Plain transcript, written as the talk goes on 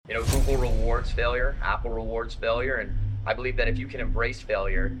Apple rewards failure. Apple rewards failure. And I believe that if you can embrace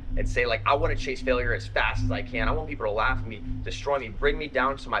failure and say, like, I want to chase failure as fast as I can. I want people to laugh at me, destroy me, bring me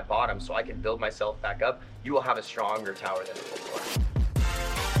down to my bottom so I can build myself back up. You will have a stronger tower than before.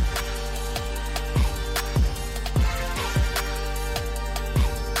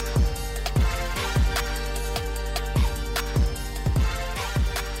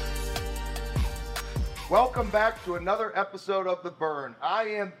 Welcome back to another episode of The Burn. I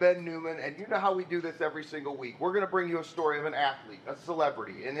am Ben Newman, and you know how we do this every single week. We're going to bring you a story of an athlete, a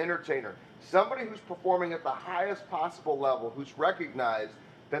celebrity, an entertainer, somebody who's performing at the highest possible level, who's recognized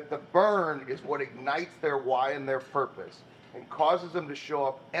that the burn is what ignites their why and their purpose and causes them to show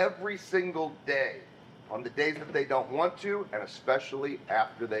up every single day on the days that they don't want to, and especially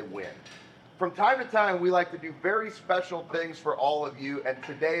after they win. From time to time, we like to do very special things for all of you, and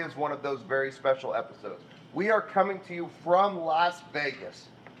today is one of those very special episodes. We are coming to you from Las Vegas.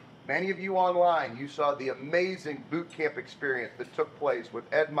 Many of you online, you saw the amazing boot camp experience that took place with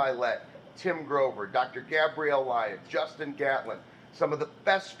Ed Milet, Tim Grover, Dr. Gabrielle Lyon, Justin Gatlin, some of the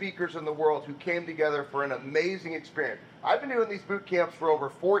best speakers in the world who came together for an amazing experience. I've been doing these boot camps for over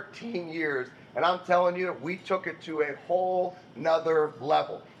 14 years, and I'm telling you, we took it to a whole nother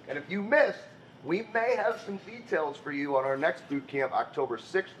level. And if you missed, we may have some details for you on our next boot camp, October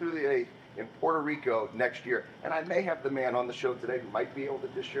 6th through the 8th in Puerto Rico next year. And I may have the man on the show today who might be able to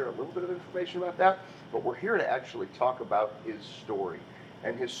just share a little bit of information about that. But we're here to actually talk about his story.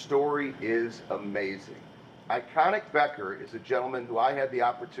 And his story is amazing. Iconic Becker is a gentleman who I had the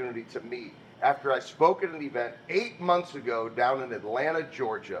opportunity to meet after I spoke at an event 8 months ago down in Atlanta,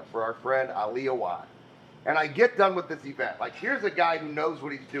 Georgia for our friend Ali Awad. And I get done with this event. Like, here's a guy who knows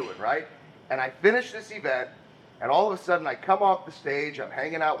what he's doing, right? And I finish this event, and all of a sudden I come off the stage, I'm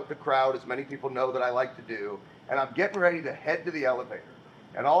hanging out with the crowd, as many people know that I like to do, and I'm getting ready to head to the elevator.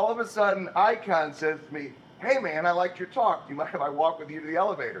 And all of a sudden, Icon says to me, "Hey man, I liked your talk. Do you mind if I walk with you to the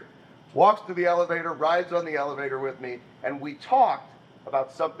elevator?" Walks to the elevator, rides on the elevator with me, and we talked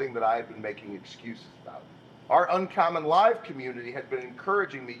about something that I had been making excuses about. Our Uncommon Live community had been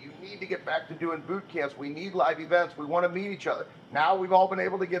encouraging me, you need to get back to doing boot camps. We need live events. We want to meet each other. Now we've all been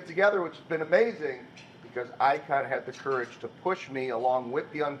able to get together, which has been amazing because Icon had the courage to push me along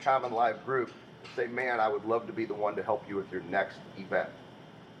with the Uncommon Live group to say, man, I would love to be the one to help you with your next event.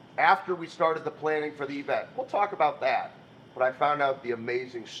 After we started the planning for the event, we'll talk about that, but I found out the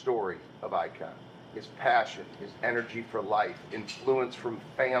amazing story of Icon, his passion, his energy for life, influence from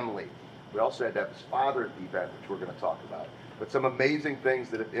family. We also had to have his father at the event, which we're going to talk about. But some amazing things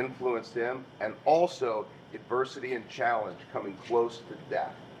that have influenced him, and also adversity and challenge coming close to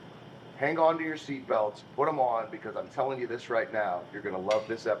death. Hang on to your seatbelts, put them on, because I'm telling you this right now, you're going to love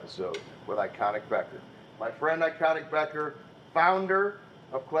this episode with Iconic Becker. My friend Iconic Becker, founder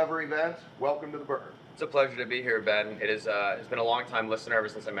of Klevr Events, welcome to The Burn. It's a pleasure to be here, Ben. It's been a long time listener ever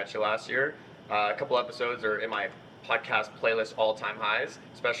since I met you last year. A couple episodes are in my podcast playlist all-time highs,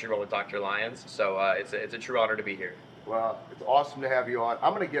 especially one with Dr. Lyons. So it's a true honor to be here. Well, it's awesome to have you on.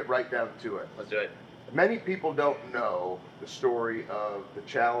 I'm going to get right down to it. Let's do it. Many people don't know the story of the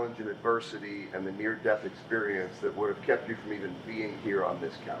challenge and adversity and the near-death experience that would have kept you from even being here on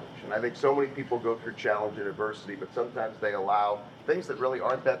this couch. And I think so many people go through challenge and adversity, but sometimes they allow things that really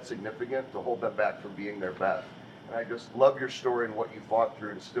aren't that significant to hold them back from being their best. And I just love your story and what you fought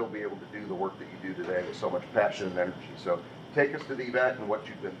through to still be able to do the work that you do today with so much passion and energy. So take us to the event and what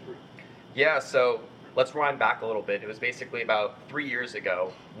you've been through. Yeah, so let's rewind back a little bit. It was basically about 3 years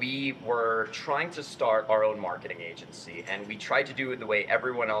ago. We were trying to start our own marketing agency, and we tried to do it the way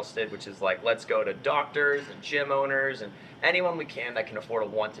everyone else did, which is like, let's go to doctors and gym owners and anyone we can that can afford a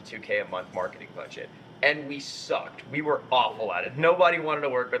 $1 to $2K a month marketing budget. And we sucked. We were awful at it. Nobody wanted to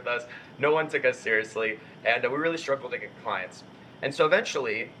work with us. No one took us seriously. And we really struggled to get clients. And so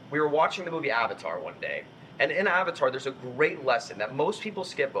eventually, we were watching the movie Avatar one day. And in Avatar, there's a great lesson that most people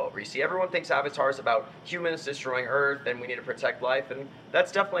skip over. You see, everyone thinks Avatar is about humans destroying Earth and we need to protect life. And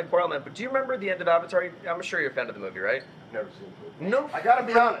that's definitely a core element. But do you remember the end of Avatar? I'm sure you're a fan of the movie, right? Never seen the movie. No. I got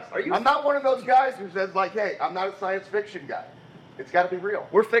to be honest. Are you? I'm not one of those guys who says, like, hey, I'm not a science fiction guy. It's got to be real.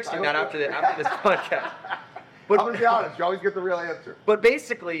 We're fixing that after this podcast. But I'm going to be honest. You always get the real answer. But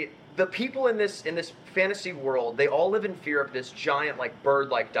basically, the people in this fantasy world, they all live in fear of this giant, like,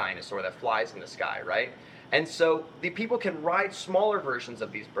 bird-like dinosaur that flies in the sky, right? And so the people can ride smaller versions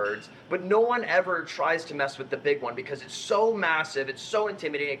of these birds, but no one ever tries to mess with the big one because it's so massive, it's so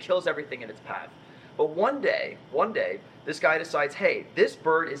intimidating, it kills everything in its path. But one day, this guy decides, hey, this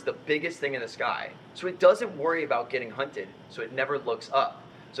bird is the biggest thing in the sky, so it doesn't worry about getting hunted, so it never looks up.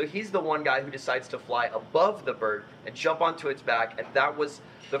 So he's the one guy who decides to fly above the bird and jump onto its back, and that was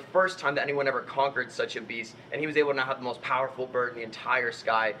the first time that anyone ever conquered such a beast, and he was able to now have the most powerful bird in the entire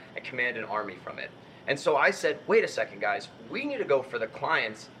sky and command an army from it. And so I said, wait a second, guys, we need to go for the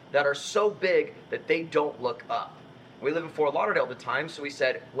clients that are so big that they don't look up. We live in Fort Lauderdale at the time, so we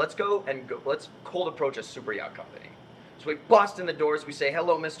said, let's cold approach a super yacht company. So we bust in the doors, we say,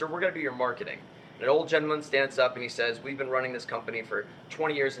 hello, mister, we're gonna do your marketing. And an old gentleman stands up and he says, we've been running this company for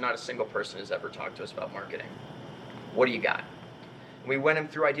 20 years and not a single person has ever talked to us about marketing. What do you got? And we went him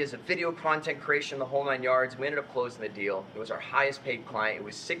through ideas of video content creation, the whole 9 yards. We ended up closing the deal. It was our highest paid client. It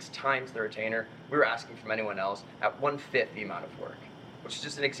was 6 times the retainer we were asking from anyone else at 1/5 the amount of work, which is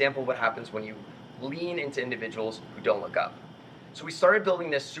just an example of what happens when you lean into individuals who don't look up. So we started building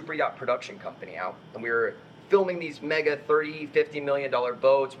this super yacht production company out, and we were filming these mega $30, $50 million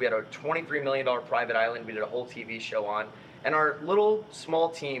boats. We had a $23 million private island we did a whole TV show on, and our little small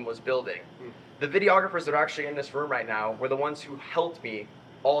team was building. The videographers that are actually in this room right now were the ones who helped me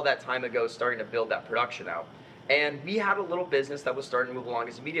all that time ago starting to build that production out. And we had a little business that was starting to move along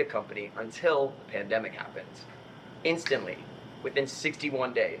as a media company until the pandemic happened. Instantly, within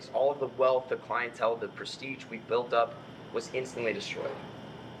 61 days, all of the wealth, the clientele, the prestige we built up was instantly destroyed.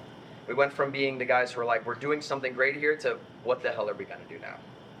 We went from being the guys who were like, we're doing something great here, to what the hell are we gonna do now?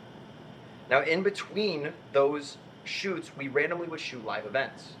 Now, in between those shoots, we randomly would shoot live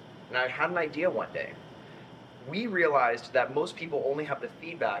events. And I had an idea one day. We realized that most people only have the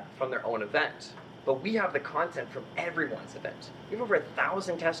feedback from their own event, but we have the content from everyone's event. We have over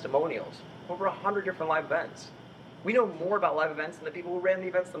 1,000 testimonials, over 100 different live events. We know more about live events than the people who ran the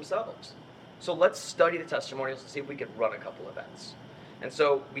events themselves. So let's study the testimonials and see if we could run a couple events. And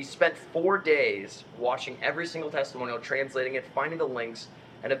so we spent 4 days watching every single testimonial, translating it, finding the links,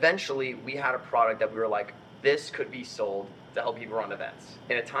 and eventually we had a product that we were like, this could be sold to help people run events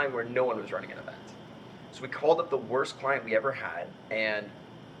in a time where no one was running an event. So we called up the worst client we ever had, and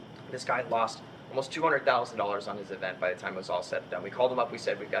this guy lost almost $200,000 on his event by the time it was all said and done. We called him up, we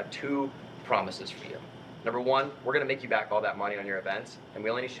said, we've got 2 promises for you. Number 1, we're gonna make you back all that money on your events, and we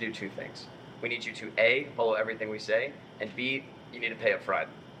only need you to do 2 things. We need you to A, follow everything we say, and B, you need to pay up front,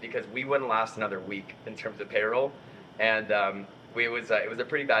 because we wouldn't last another week in terms of payroll, and it was a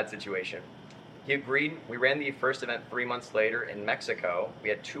pretty bad situation. He agreed. We ran the first event 3 months later in Mexico. We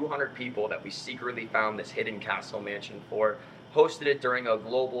had 200 people that we secretly found this hidden castle mansion for, hosted it during a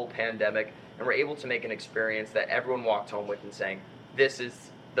global pandemic, and were able to make an experience that everyone walked home with and saying, this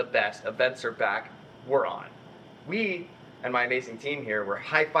is the best, events are back, we're on. We and my amazing team here were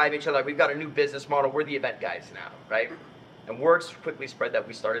high-fiving each other like, we've got a new business model, we're the event guys now, right? And word quickly spread that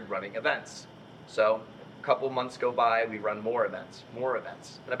we started running events. So a couple months go by, we run more events.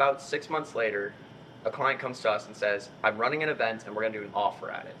 And about 6 months later, a client comes to us and says, I'm running an event and we're gonna do an offer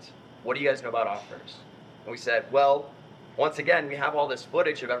at it. What do you guys know about offers? And we said, well, once again, we have all this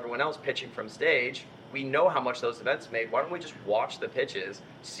footage of everyone else pitching from stage. We know how much those events made. Why don't we just watch the pitches,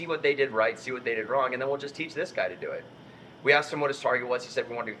 see what they did right, see what they did wrong, and then we'll just teach this guy to do it. We asked him what his target was. He said,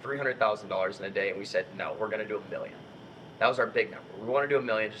 we want to do $300,000 in a day. And we said, no, we're gonna do $1 million. That was our big number. We want to do $1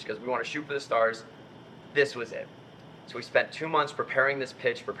 million just because we want to shoot for the stars. This was it. So we spent 2 months preparing this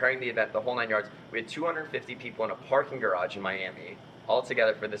pitch, preparing the event, the whole 9 yards. We had 250 people in a parking garage in Miami, all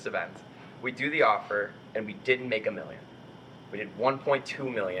together for this event. We do the offer, and we didn't make $1 million. We did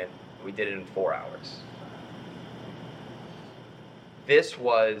 1.2 million, and we did it in 4 hours. This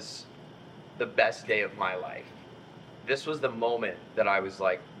was the best day of my life. This was the moment that I was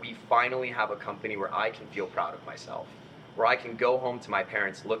like, we finally have a company where I can feel proud of myself, where I can go home to my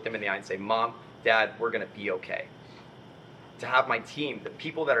parents, look them in the eye and say, Mom, Dad, we're gonna be okay. To have my team, the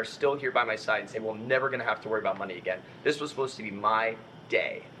people that are still here by my side, and say, we're never gonna have to worry about money again. This was supposed to be my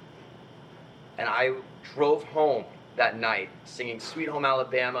day. And I drove home that night singing Sweet Home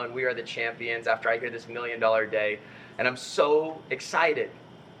Alabama and We Are the Champions after I hear this $1 million day. And I'm so excited.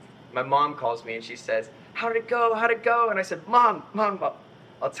 My mom calls me and she says, how did it go? How'd it go? And I said, Mom,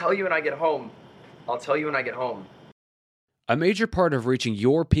 I'll tell you when I get home. I'll tell you when I get home. A major part of reaching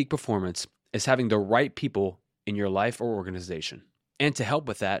your peak performance is having the right people in your life or organization. And to help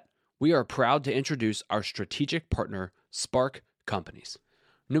with that, we are proud to introduce our strategic partner, Spark Companies.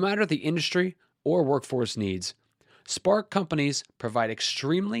 No matter the industry or workforce needs, Spark Companies provide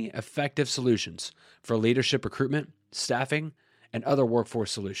extremely effective solutions for leadership recruitment, staffing, and other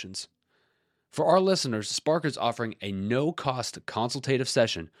workforce solutions. For our listeners, Spark is offering a no-cost consultative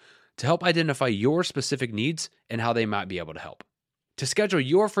session to help identify your specific needs and how they might be able to help. To schedule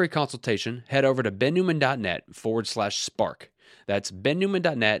your free consultation, head over to bennewman.net/spark. That's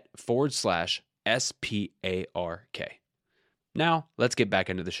bennewman.net/SPARK. Now, let's get back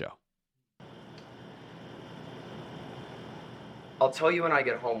into the show. I'll tell you when I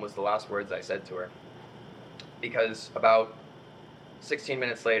get home was the last words I said to her. Because about 16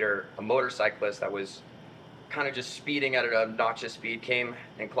 minutes later, a motorcyclist that was kind of just speeding at an obnoxious speed came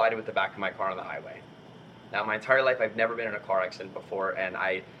and collided with the back of my car on the highway. Now, my entire life, I've never been in a car accident before, and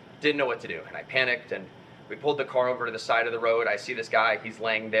I didn't know what to do. And I panicked, and we pulled the car over to the side of the road. I see this guy, he's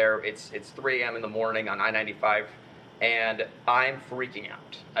laying there. It's 3 a.m. in the morning on I-95, and I'm freaking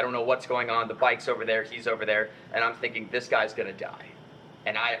out. I don't know what's going on. The bike's over there, he's over there, and I'm thinking, this guy's gonna die.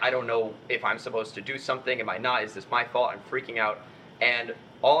 And I don't know if I'm supposed to do something. Am I not? Is this my fault? I'm freaking out. And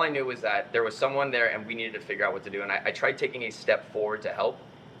all I knew was that there was someone there, and we needed to figure out what to do. And I tried taking a step forward to help.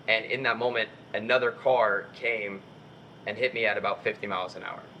 And in that moment, another car came and hit me at about 50 miles an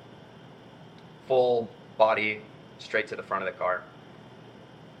hour. Full body, straight to the front of the car.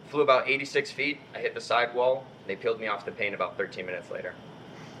 Flew about 86 feet. I hit the sidewall. They peeled me off the paint about 13 minutes later.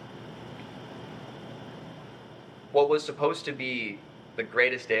 What was supposed to be the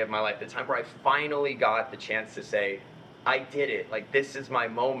greatest day of my life, the time where I finally got the chance to say, I did it. Like, this is my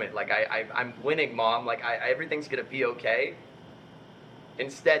moment. Like, I'm winning, Mom. Like, everything's going to be okay.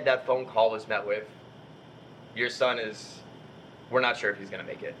 Instead, that phone call was met with, your son we're not sure if he's going to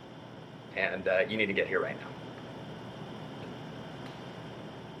make it. And you need to get here right now.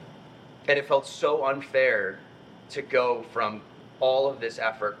 And it felt so unfair to go from all of this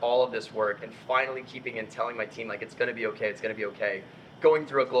effort, all of this work, and finally keeping and telling my team, like, it's going to be okay, it's going to be okay. Going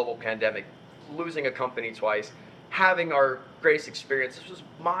through a global pandemic, losing a company twice, having our greatest experience. This was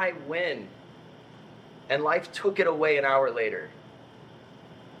my win. And life took it away an hour later.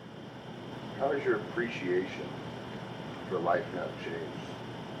 How has your appreciation for life now changed,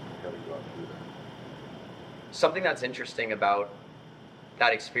 having gone through that? Something that's interesting about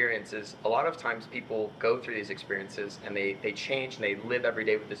that experience is a lot of times people go through these experiences and they change and they live every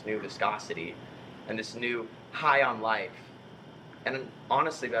day with this new viscosity and this new high on life. And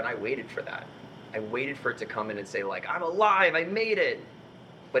honestly, man, I waited for that. I waited for it to come in and say, like, I'm alive, I made it.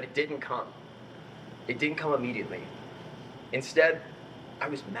 But it didn't come. It didn't come immediately. Instead, I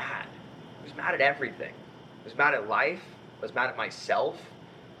was mad. I was mad at everything. I was mad at life. I was mad at myself.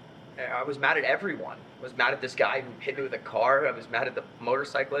 I was mad at everyone. I was mad at this guy who hit me with a car. I was mad at the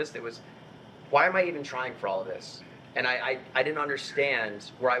motorcyclist. It was, why am I even trying for all of this? And I didn't understand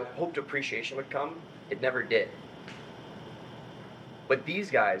where I hoped appreciation would come. It never did. But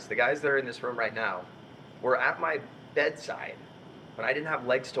these guys, the guys that are in this room right now, were at my bedside when I didn't have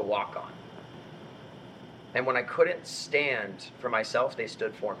legs to walk on. And when I couldn't stand for myself, they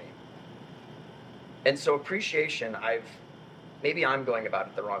stood for me. And so appreciation, maybe I'm going about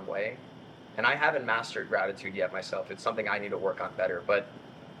it the wrong way. And I haven't mastered gratitude yet myself. It's something I need to work on better. But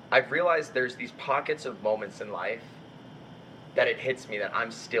I've realized there's these pockets of moments in life that it hits me that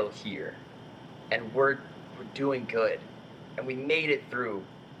I'm still here. And we're doing good. And we made it through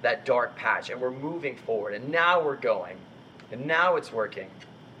that dark patch. And we're moving forward. And now we're going. And now it's working.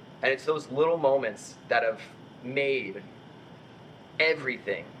 And it's those little moments that have made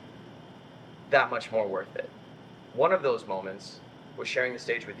everything that much more worth it. One of those moments was sharing the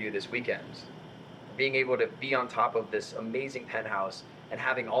stage with you this weekend. Being able to be on top of this amazing penthouse and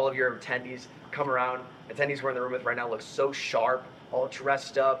having all of your attendees come around. Attendees we're in the room with right now look so sharp, all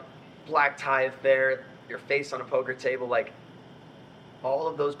dressed up, black tie there, your face on a poker table. Like, all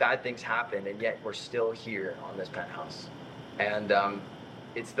of those bad things happened, and yet we're still here on this penthouse. And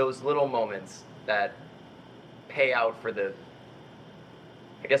it's those little moments that pay out for the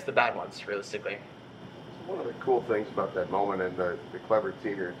bad ones, realistically. One of the cool things about that moment and the Klevr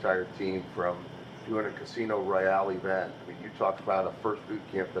team, your entire team, from doing a Casino Royale event. I mean, you talked about a first boot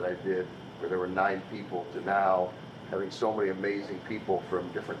camp that I did where there were 9 people to now having so many amazing people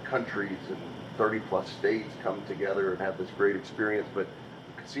from different countries and 30 plus states come together and have this great experience. But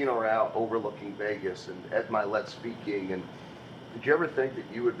Casino Royale overlooking Vegas and Ed Milet speaking. And did you ever think that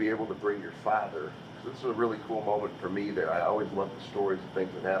you would be able to bring your father? This is a really cool moment for me that I always love the stories of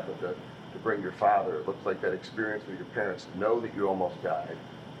things that happened to bring your father. It looks like that experience with your parents, to know that you almost died,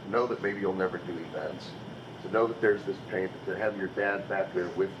 to know that maybe you'll never do events, to know that there's this pain, to have your dad back there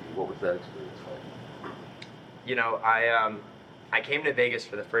with you. What was that experience like? You know, I came to Vegas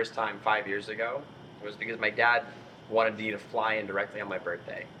for the first time 5 years ago. It was because my dad wanted me to fly in directly on my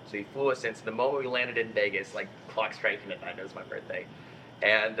birthday. So he flew us in. So the moment we landed in Vegas, like clock striking midnight, it was my birthday.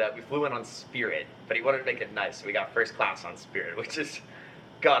 And we flew in on Spirit, but he wanted to make it nice. So we got first class on Spirit, which is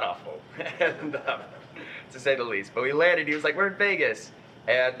god-awful, and to say the least. But we landed, he was like, we're in Vegas.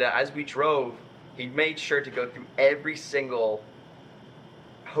 And as we drove, he made sure to go through every single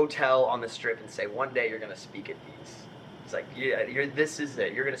hotel on the Strip and say, one day you're going to speak at these. It's like, yeah, this is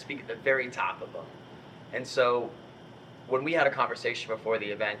it. You're going to speak at the very top of them. And so when we had a conversation before the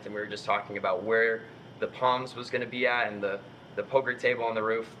event and we were just talking about where the Palms was going to be at and the poker table on the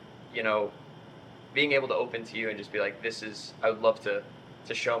roof, you know, being able to open to you and just be like, I would love to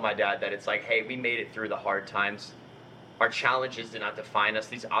show my dad that it's like, hey, we made it through the hard times. Our challenges did not define us.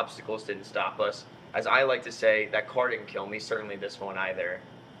 These obstacles didn't stop us. As I like to say, that car didn't kill me, certainly this won't either.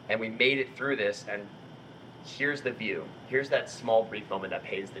 And we made it through this, and here's the view. Here's that small brief moment that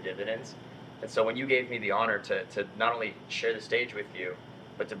pays the dividends. And so when you gave me the honor to not only share the stage with you,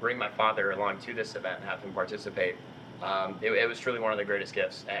 but to bring my father along to this event and have him participate, it was truly one of the greatest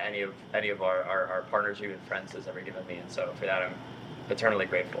gifts any of our partners or even friends has ever given me. And so for that, I'm eternally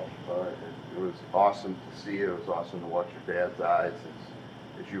grateful. It was awesome to see it. It was awesome to watch your dad's eyes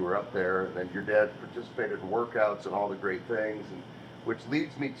as you were up there. And then your dad participated in workouts and all the great things, and which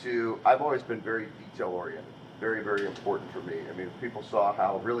leads me to, I've always been very detail-oriented. Very, very important for me. I mean, if people saw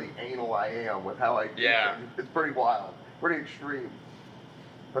how really anal I am with how I do things, it's pretty wild, pretty extreme.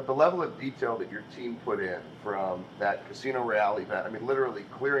 But the level of detail that your team put in from that Casino Royale event, I mean, literally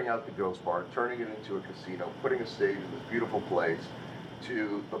clearing out the Ghost Bar, turning it into a casino, putting a stage in this beautiful place,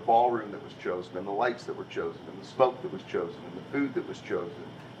 to the ballroom that was chosen, and the lights that were chosen, and the smoke that was chosen, and the food that was chosen.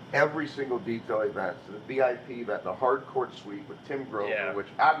 Every single detail event, to the VIP event, the hardcore suite with Tim Grover, which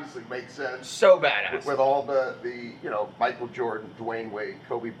obviously makes sense. So badass. With all the Michael Jordan, Dwayne Wade,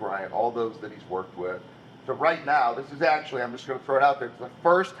 Kobe Bryant, all those that he's worked with. So right now, this is actually, I'm just going to throw it out there, it's the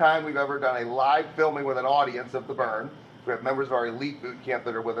first time we've ever done a live filming with an audience of the Burn. We have members of our elite boot camp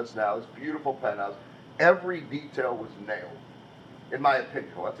that are with us now. This beautiful penthouse. Every detail was nailed, in my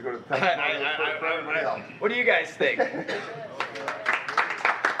opinion. We'll have to go to the testimony for everybody else. What do you guys think?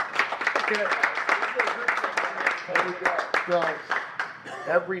 So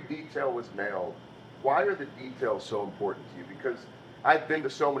every detail was nailed. Why are the details so important to you? Because I've been to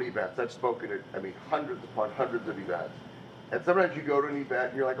so many events. I've spoken at, hundreds upon hundreds of events. And sometimes you go to an event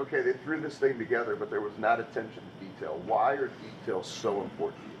and you're like, okay, they threw this thing together, but there was not attention to detail. Why are details so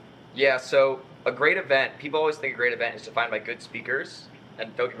important to you? Yeah, so a great event, people always think a great event is defined by good speakers.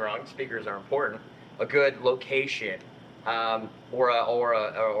 And don't get me wrong, speakers are important. A good location, or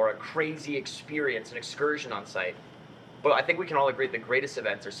a crazy experience, an excursion on site. But I think we can all agree the greatest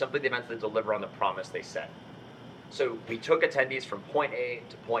events are simply the events that deliver on the promise they set. So we took attendees from point A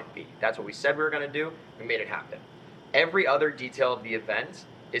to point B. That's what we said we were going to do. We made it happen. Every other detail of the event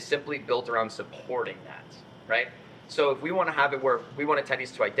is simply built around supporting that, right? So if we want to have it where we want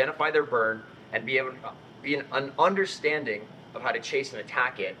attendees to identify their burn and be able to be an understanding of how to chase and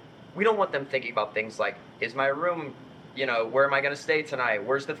attack it, we don't want them thinking about things like, is my room, where am I going to stay tonight?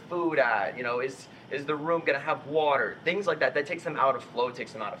 Where's the food at? Is the room going to have water? Things like that. That takes them out of flow,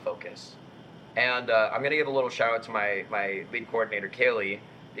 takes them out of focus. And I'm going to give a little shout out to my lead coordinator, Kaylee,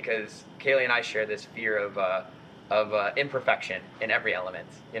 because Kaylee and I share this fear of imperfection in every element,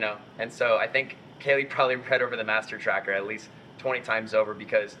 And so I think Kaylee probably read over the master tracker at least 20 times over,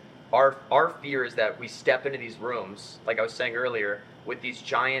 because our fear is that we step into these rooms, like I was saying earlier, with these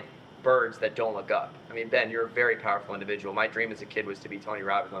giant birds that don't look up. I mean, Ben, you're a very powerful individual. My dream as a kid was to be Tony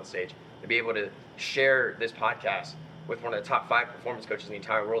Robbins on stage. To be able to share this podcast with one of the top 5 performance coaches in the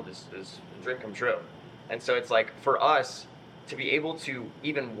entire world is a dream come true. And so it's like, for us to be able to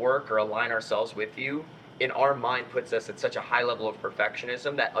even work or align ourselves with you, in our mind puts us at such a high level of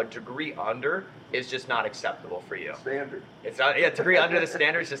perfectionism that a degree under is just not acceptable for you. Standard. It's not, a degree under the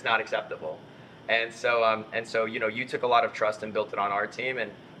standard is just not acceptable. And so, you took a lot of trust and built it on our team,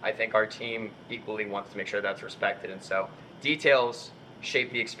 and I think our team equally wants to make sure that's respected. And so details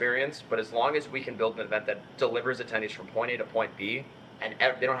shape the experience, but as long as we can build an event that delivers attendees from point A to point B, and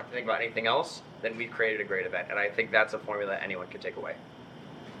they don't have to think about anything else, then we've created a great event. And I think that's a formula anyone can take away.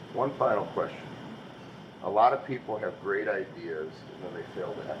 One final question. A lot of people have great ideas and then they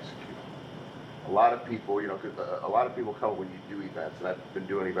fail to execute. A lot of people, because a lot of people come when you do events, and I've been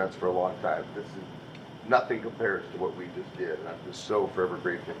doing events for a long time. This is nothing compares to what we just did, and I'm just so forever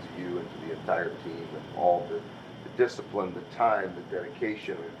grateful to you and to the entire team and all the discipline, the time, the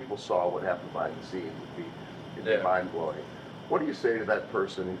dedication. I mean, if people saw what happened behind the scenes, it'd be mind-blowing. What do you say to that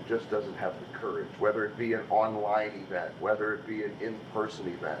person who just doesn't have the courage, whether it be an online event, whether it be an in-person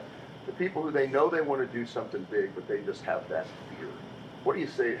event, the people who they know they want to do something big, but they just have that fear? What do you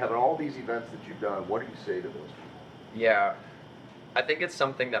say, having all these events that you've done, what do you say to those people? Yeah, I think it's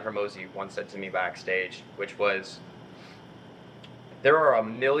something that Hermosi once said to me backstage, which was, there are a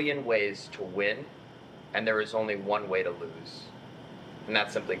million ways to win, and there is only one way to lose. And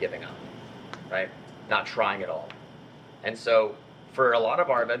that's simply giving up, right? Not trying at all. And so for a lot of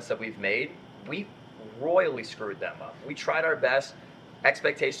our events that we've made, we royally screwed them up. We tried our best,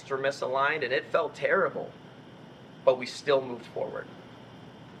 expectations were misaligned, and it felt terrible, but we still moved forward.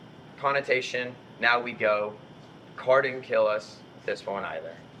 Connotation, now we go. Car didn't kill us, this won't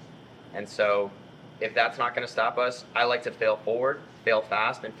either. And so if that's not going to stop us, I like to fail forward, fail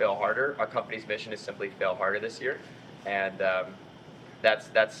fast, and fail harder. Our company's mission is simply fail harder this year, and that's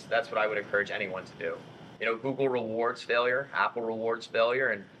what I would encourage anyone to do. You know, Google rewards failure, Apple rewards failure,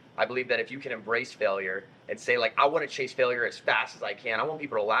 and I believe that if you can embrace failure and say, like, I want to chase failure as fast as I can, I want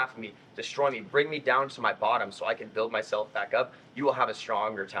people to laugh at me, destroy me, bring me down to my bottom so I can build myself back up, you will have a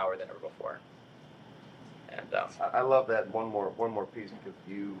stronger tower than ever before. And I love that one more piece, because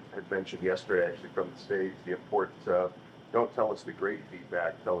you had mentioned yesterday, actually, from the stage, the importance of don't tell us the great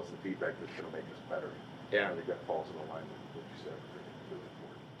feedback, tell us the feedback that's going to make us better. Yeah. I think that falls in alignment with what you said. Really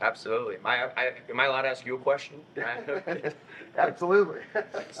important. Absolutely. Am I allowed to ask you a question? Absolutely.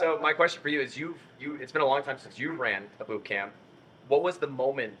 So my question for you is, it's been a long time since you ran a boot camp. What was the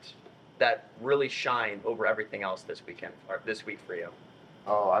moment that really shined over everything else this weekend or this week for you?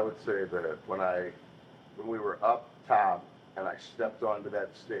 Oh, I would say that when we were up top and I stepped onto that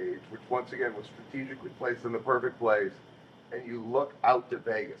stage, which once again was strategically placed in the perfect place, and you look out to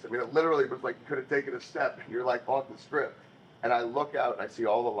Vegas. I mean, it literally was like you could have taken a step and you're like on the strip. And I look out and I see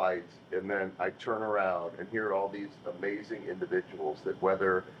all the lights, and then I turn around and hear all these amazing individuals that,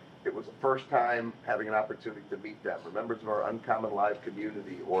 whether it was the first time having an opportunity to meet them, or members of our Uncommon Live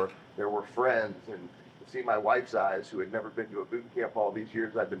community, or there were friends, and to see my wife's eyes who had never been to a boot camp all these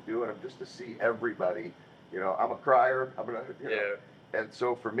years I've been doing them, just to see everybody. You know, I'm a crier. And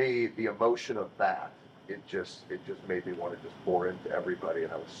so for me, the emotion of that, it just made me want to just pour into everybody,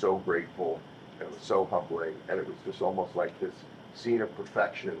 and I was so grateful. It was so humbling, and it was just almost like this scene of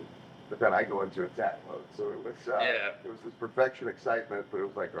perfection. But then I go into attack mode, so it was this perfection excitement. But it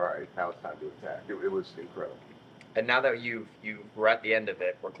was like, all right, now it's time to attack. It was incredible. And now that we're at the end of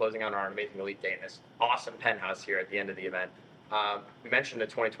it, we're closing on our amazing elite day in this awesome penthouse here at the end of the event. We mentioned the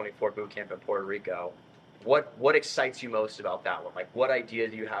 2024 boot camp in Puerto Rico. What excites you most about that one? Like, what idea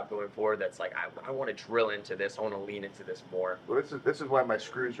do you have going forward that's like, I want to drill into this, I want to lean into this more? Well, this is why my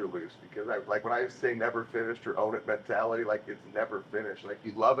screws are loose, because when I say never finished or own it mentality, like it's never finished. Like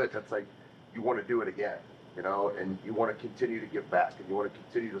you love it, that's like you want to do it again, you know, and you want to continue to give back, and you want to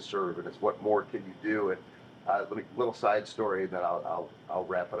continue to serve, and it's what more can you do? And little side story, and then I'll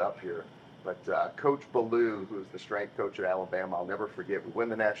wrap it up here. But Coach Ballou, who is the strength coach at Alabama, I'll never forget, we win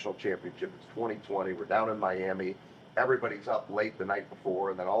the national championship. It's 2020. We're down in Miami. Everybody's up late the night before,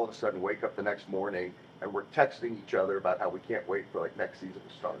 and then all of a sudden wake up the next morning, and we're texting each other about how we can't wait for like next season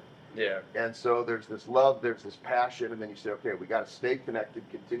to start. Yeah. And so there's this love, there's this passion, and then you say, okay, we got to stay connected,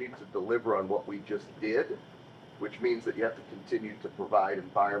 continue to deliver on what we just did, which means that you have to continue to provide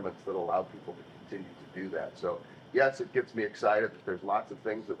environments that allow people to continue to do that. So yes, it gets me excited that there's lots of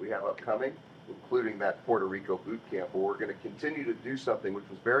things that we have upcoming, including that Puerto Rico boot camp, where we're going to continue to do something which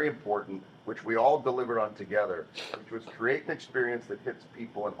was very important, which we all delivered on together, which was create an experience that hits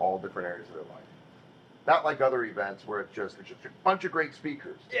people in all different areas of their life. Not like other events where there's just a bunch of great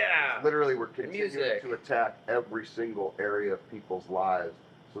speakers. Yeah. Literally, we're continuing to attack every single area of people's lives,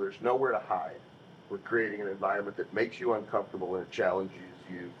 so there's nowhere to hide. We're creating an environment that makes you uncomfortable and it challenges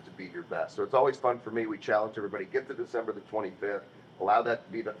you to be your best. So it's always fun for me. We challenge everybody, get to December the 25th, allow that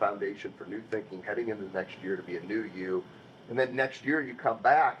to be the foundation for new thinking heading into next year, to be a new you. And then next year you come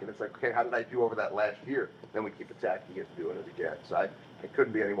back and it's like, okay, how did I do over that last year? Then we keep attacking it and doing it again. So I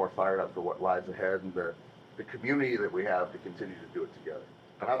couldn't be any more fired up for what lies ahead and the community that we have to continue to do it together.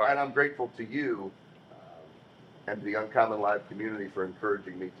 And I'm grateful to you and the Uncommon Live community for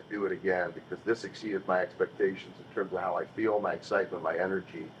encouraging me to do it again, because this exceeded my expectations in terms of how I feel, my excitement, my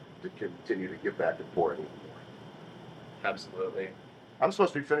energy to continue to give back and pour even more. Absolutely. I'm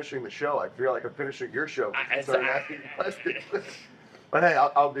supposed to be finishing the show. I feel like I'm finishing your show. I'm starting asking questions. But hey,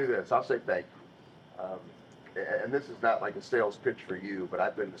 I'll do this. I'll say thank you. And this is not like a sales pitch for you, but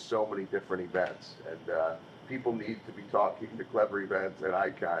I've been to so many different events, and people need to be talking to Klevr events and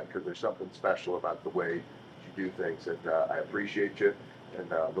Icon, because there's something special about the way you do things. And I appreciate you, and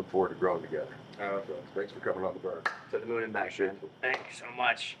look forward to growing together. So thanks for coming on the Burn. To the moon and back, man. Thank you so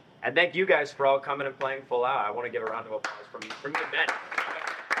much. And thank you guys for all coming and playing full out. I want to give a round of applause from you and Ben.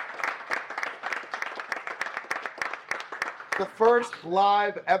 The first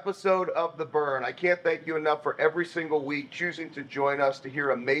live episode of The Burn. I can't thank you enough for every single week choosing to join us to hear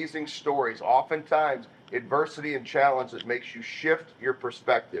amazing stories, oftentimes adversity and challenge that makes you shift your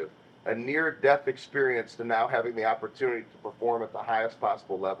perspective. A near-death experience to now having the opportunity to perform at the highest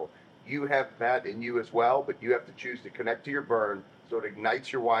possible level. you have that in you as well, but you have to choose to connect to your burn so it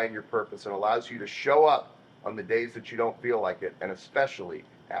ignites your why and your purpose and allows you to show up on the days that you don't feel like it, and especially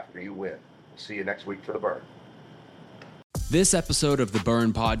after you win. We'll see you next week for The Burn. This episode of The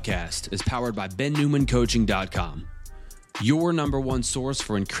Burn Podcast is powered by BenNewmanCoaching.com, your number one source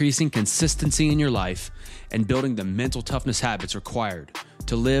for increasing consistency in your life and building the mental toughness habits required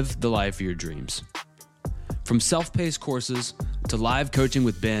to live the life of your dreams. From self-paced courses to live coaching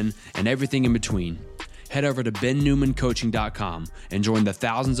with Ben and everything in between, head over to BenNewmanCoaching.com and join the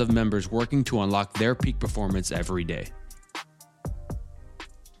thousands of members working to unlock their peak performance every day.